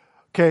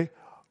 okay,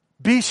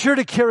 be sure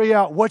to carry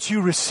out what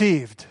you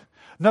received.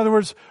 In other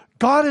words,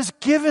 God has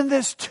given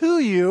this to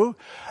you,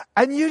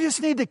 and you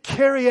just need to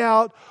carry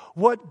out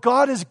what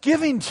God is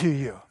giving to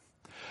you.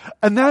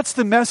 And that's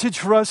the message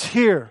for us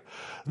here,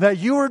 that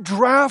you are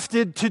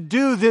drafted to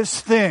do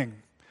this thing.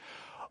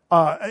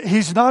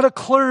 He's not a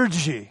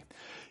clergy.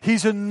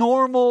 He's a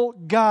normal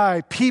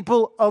guy,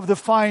 people of the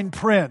fine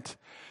print.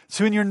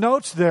 So in your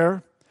notes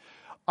there,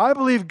 I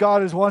believe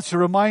God wants to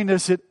remind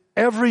us that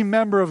every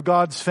member of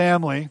God's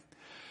family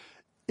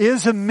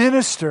is a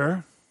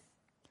minister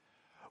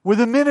with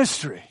a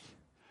ministry.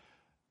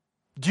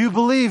 Do you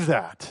believe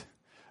that?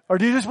 Or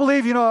do you just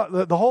believe,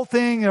 the whole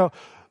thing,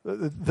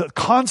 the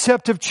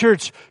concept of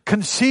church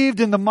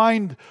conceived in the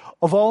mind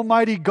of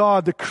Almighty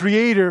God, the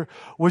Creator,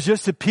 was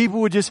just that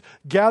people would just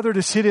gather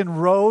to sit in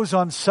rows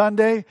on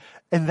Sunday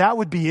and that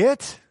would be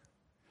it?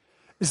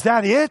 Is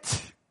that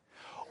it?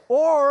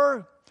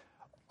 Or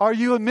are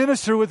you a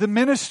minister with a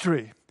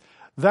ministry?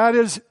 That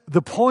is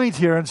the point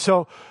here. And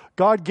so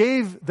God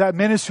gave that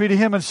ministry to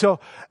him. And so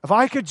if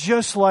I could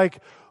just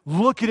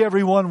look at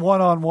everyone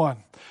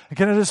one-on-one, and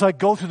kind of just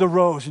go through the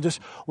rows and just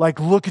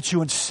look at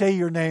you and say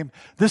your name,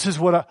 this is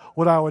what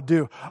I would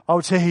do. I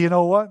would say, hey, you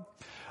know what?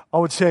 I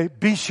would say,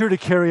 be sure to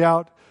carry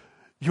out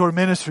your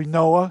ministry.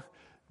 Noah,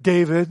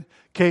 David,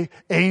 okay,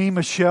 Amy,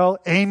 Michelle,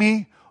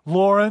 Amy,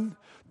 Lauren,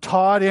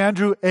 Todd,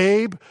 Andrew,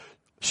 Abe,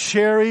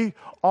 Sherry,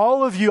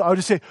 all of you, I would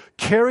just say,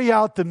 carry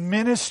out the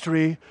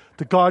ministry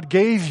that God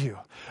gave you.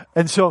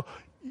 And so,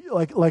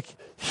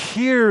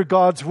 hear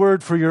God's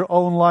word for your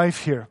own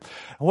life here.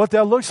 And what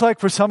that looks like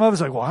for some of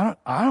us, well,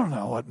 I don't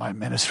know what my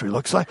ministry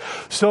looks like.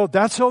 So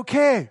that's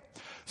okay.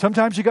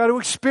 Sometimes you got to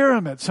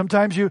experiment.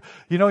 Sometimes you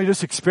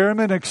just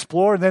experiment and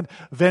explore, and then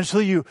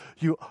eventually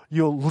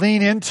you'll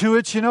lean into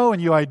it,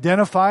 and you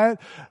identify it,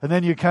 and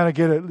then you kind of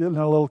get a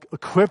little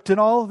equipped and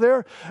all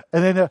there,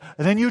 and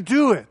then you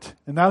do it.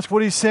 And that's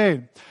what he's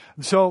saying.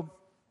 And so,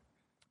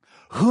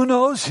 who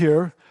knows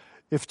here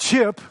if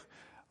Chip,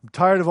 I'm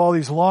tired of all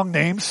these long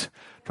names,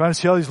 trying to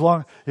see all these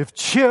long, if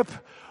Chip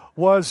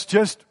was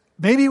just,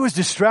 maybe he was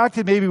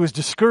distracted, maybe he was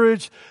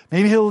discouraged,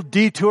 maybe he'll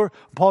detour.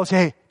 Paul would say,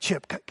 hey,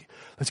 Chip,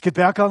 let's get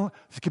back in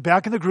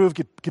the groove,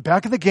 get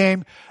back in the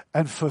game,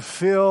 and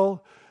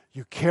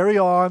you carry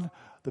on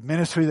the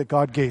ministry that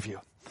God gave you.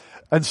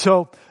 And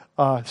so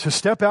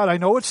step out. I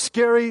know it's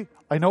scary,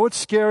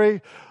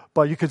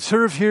 but you can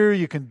serve here,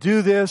 you can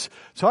do this.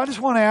 So I just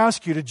want to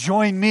ask you to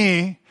join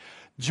me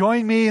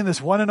in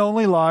this one and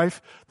only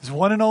life, this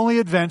one and only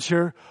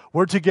adventure.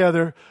 We're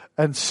together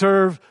and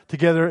serve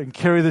together and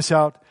carry this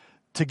out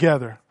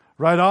together.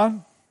 Right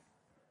on?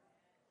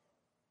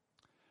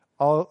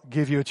 I'll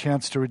give you a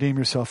chance to redeem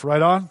yourself.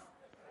 Right on?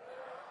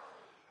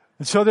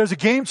 And so there's a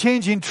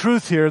game-changing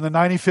truth here in the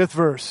 95th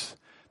verse.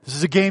 This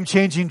is a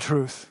game-changing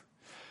truth.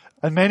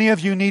 And many of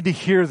you need to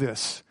hear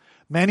this.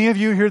 Many of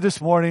you here this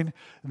morning,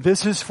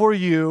 this is for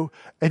you,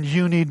 and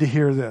you need to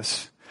hear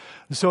this.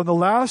 And so in the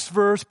last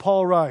verse,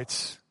 Paul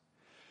writes,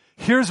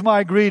 here's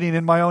my greeting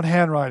in my own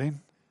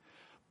handwriting.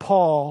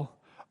 Paul,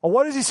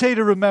 what does he say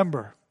to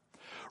remember?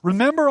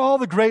 Remember all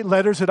the great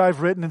letters that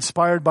I've written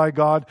inspired by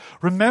God.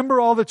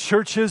 Remember all the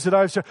churches that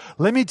I've started.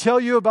 Let me tell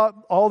you about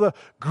all the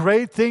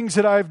great things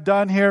that I've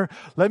done here.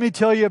 Let me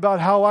tell you about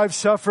how I've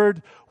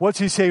suffered. What's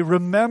he say?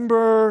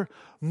 Remember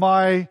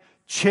my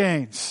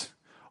chains.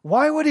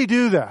 Why would he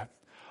do that?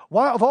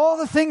 Why, of all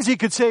the things he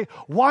could say,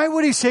 why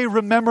would he say,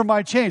 remember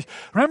my chains?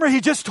 Remember, he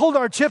just told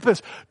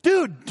Archippus,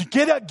 dude,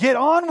 get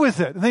on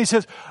with it. And then he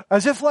says,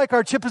 as if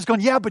Archippus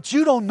going, yeah, but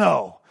you don't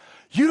know.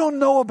 You don't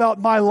know about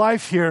my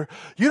life here.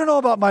 You don't know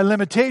about my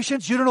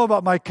limitations. You don't know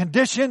about my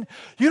condition.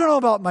 You don't know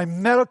about my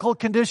medical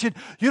condition.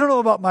 You don't know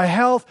about my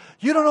health.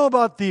 You don't know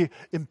about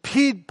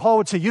Paul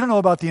would say, you don't know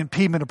about the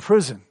impediment of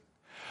prison.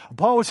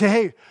 Paul would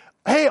say,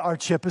 hey,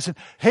 Archippus, and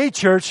hey,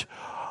 church,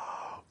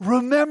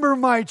 remember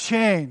my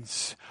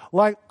chains.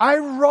 Like, I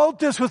wrote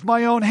this with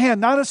my own hand,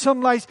 not on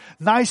some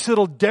nice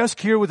little desk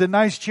here with a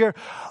nice chair.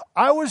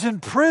 I was in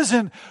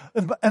prison,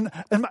 and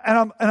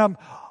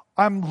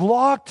I'm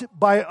locked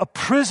by a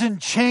prison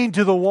chain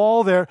to the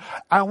wall there,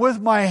 and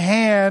with my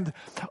hand,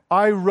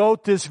 I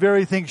wrote this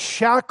very thing,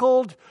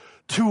 shackled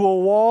to a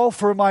wall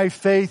for my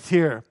faith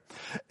here.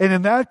 And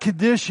in that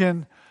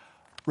condition,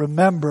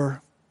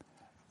 remember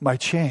my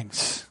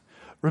chains.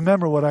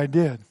 Remember what I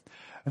did.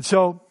 And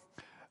so,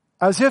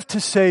 as if to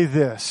say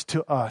this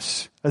to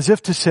us, as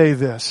if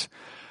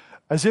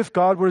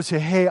God were to say,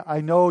 hey,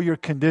 I know your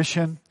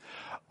condition.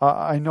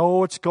 I know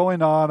what's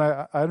going on.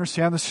 I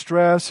understand the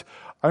stress.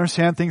 I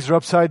understand things are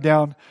upside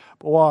down.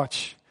 But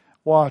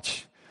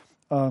watch.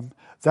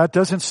 That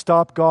doesn't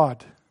stop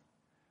God.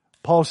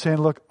 Paul's saying,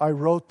 look, I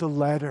wrote the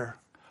letter.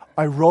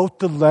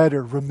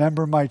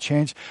 Remember my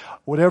chains.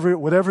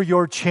 Whatever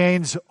your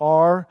chains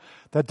are,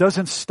 that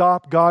doesn't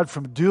stop God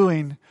from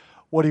doing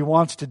what he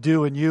wants to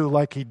do in you,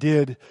 like he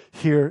did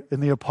here in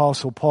the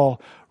Apostle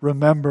Paul.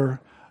 Remember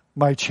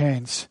my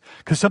chains.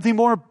 Because something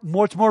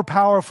much more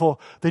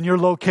powerful than your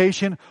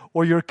location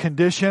or your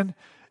condition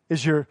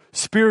is your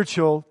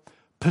spiritual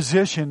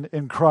position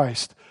in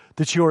Christ,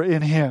 that you are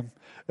in him,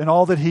 and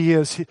all that he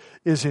is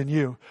in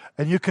you.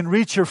 And you can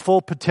reach your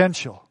full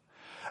potential.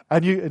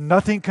 And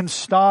nothing can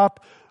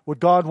stop what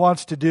God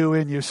wants to do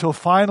in you. So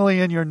finally,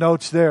 in your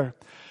notes there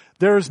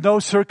is no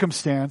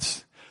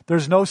circumstance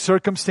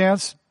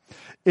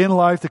in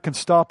life that can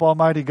stop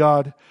Almighty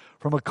God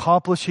from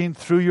accomplishing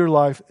through your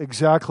life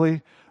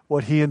exactly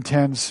what he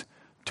intends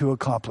to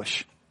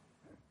accomplish.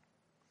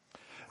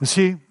 You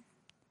see,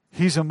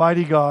 he's a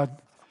mighty God,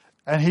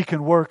 and he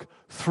can work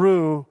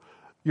through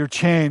your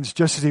chains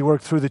just as he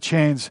worked through the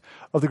chains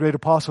of the great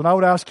apostle. And I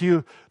would ask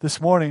you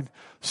this morning,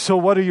 so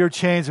what are your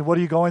chains, and what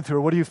are you going through,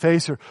 or what do you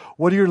face, or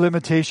what are your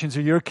limitations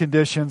or your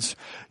conditions?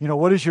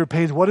 What is your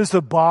pain? What is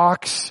the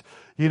box,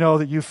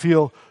 that you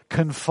feel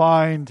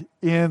confined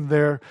in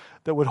there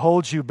that would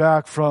hold you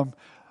back from,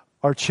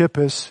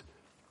 Archippus,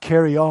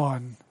 carry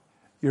on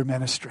your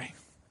ministry?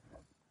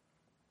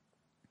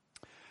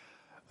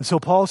 And so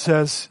Paul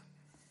says,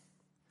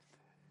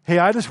 hey,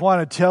 I just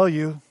want to tell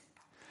you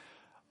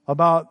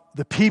about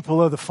the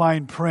people of the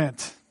fine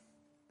print.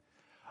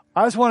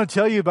 I just want to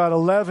tell you about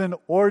 11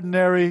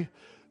 ordinary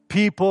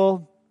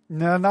people.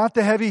 No, not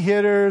the heavy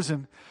hitters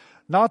and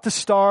not the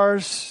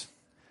stars.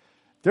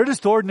 They're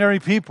just ordinary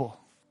people,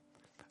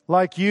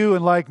 like you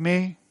and like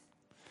me.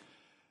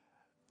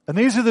 And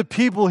these are the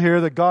people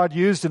here that God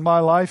used in my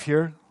life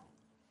here.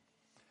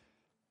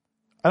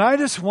 And I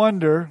just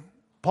wonder,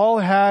 Paul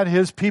had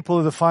his people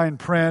of the fine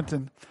print,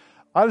 and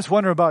I just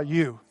wonder about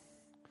you.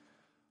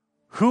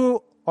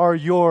 Who are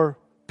your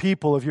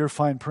people of your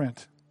fine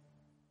print?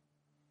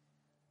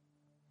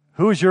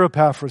 Who is your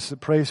Epaphras that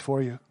prays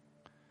for you?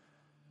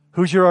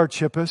 Who's your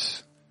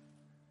Archippus?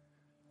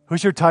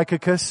 Who's your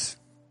Tychicus?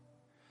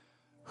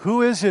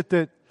 Who is it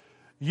that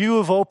you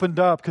have opened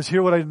up? Because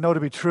here what I know to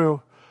be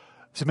true,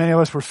 so many of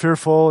us were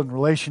fearful in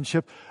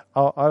relationship.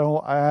 I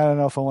don't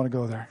know if I want to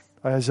go there.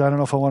 I don't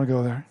know if I want to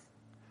go there.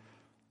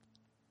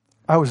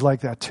 I was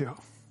like that too.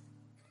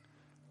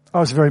 I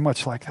was very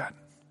much like that.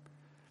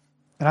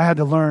 And I had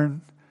to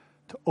learn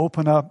to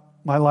open up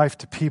my life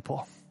to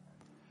people.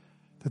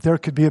 That there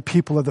could be a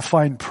people of the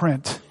fine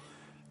print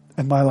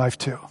in my life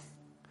too.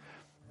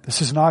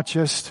 This is not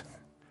just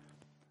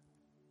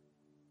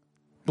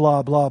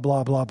blah, blah,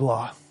 blah, blah,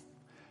 blah.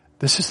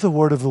 This is the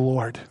word of the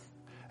Lord,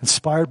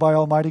 inspired by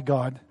Almighty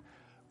God,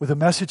 with a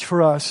message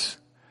for us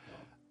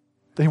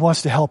that he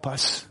wants to help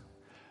us.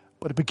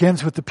 But it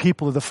begins with the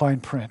people of the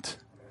fine print.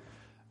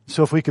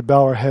 So if we could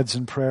bow our heads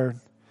in prayer.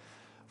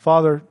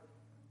 Father,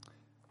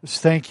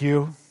 just thank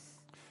you.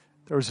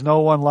 There is no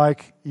one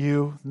like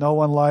you, no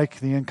one like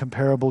the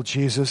incomparable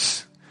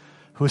Jesus,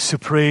 who is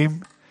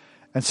supreme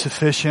and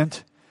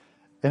sufficient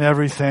in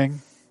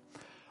everything.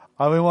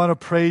 We want to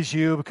praise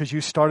you because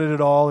you started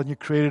it all and you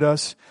created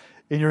us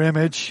in your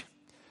image.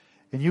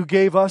 And you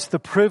gave us the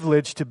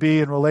privilege to be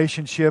in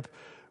relationship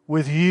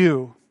with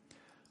you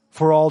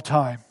for all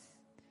time.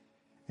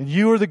 And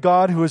you are the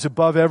God who is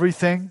above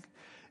everything.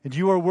 And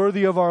you are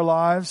worthy of our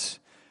lives.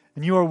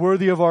 And you are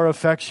worthy of our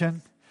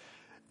affection.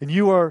 And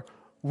you are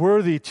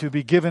worthy to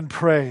be given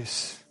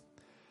praise.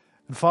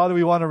 And Father,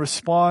 we want to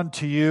respond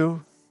to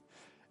you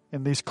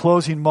in these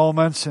closing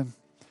moments. And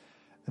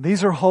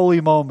these are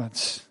holy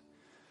moments.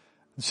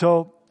 And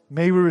so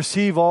may we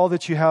receive all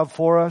that you have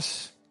for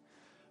us.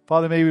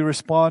 Father, may we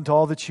respond to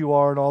all that you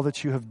are and all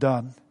that you have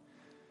done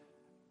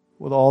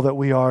with all that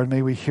we are. And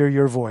may we hear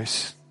your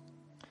voice.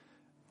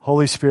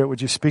 Holy Spirit,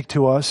 would you speak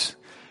to us?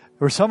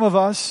 For some of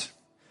us,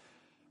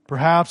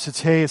 perhaps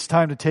it's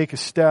time to take a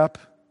step.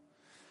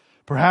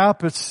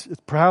 Perhaps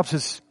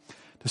it's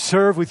to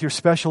serve with your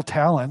special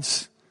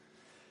talents.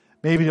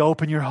 maybe to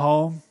open your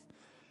home,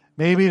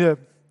 maybe to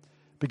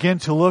begin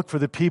to look for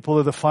the people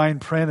of the fine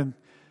print and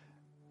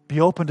be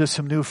open to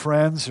some new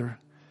friends, or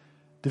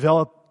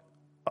develop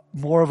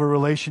more of a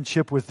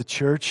relationship with the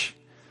church,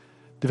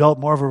 develop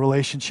more of a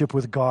relationship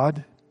with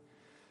God.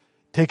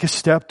 Take a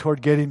step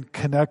toward getting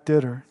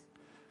connected or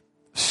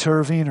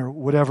serving or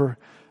whatever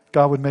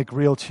God would make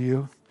real to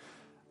you.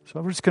 So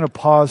we're just going to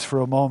pause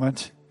for a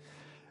moment,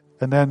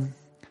 and then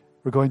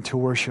we're going to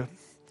worship.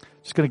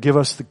 Just going to give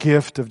us the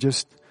gift of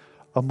just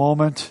a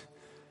moment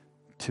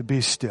to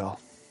be still.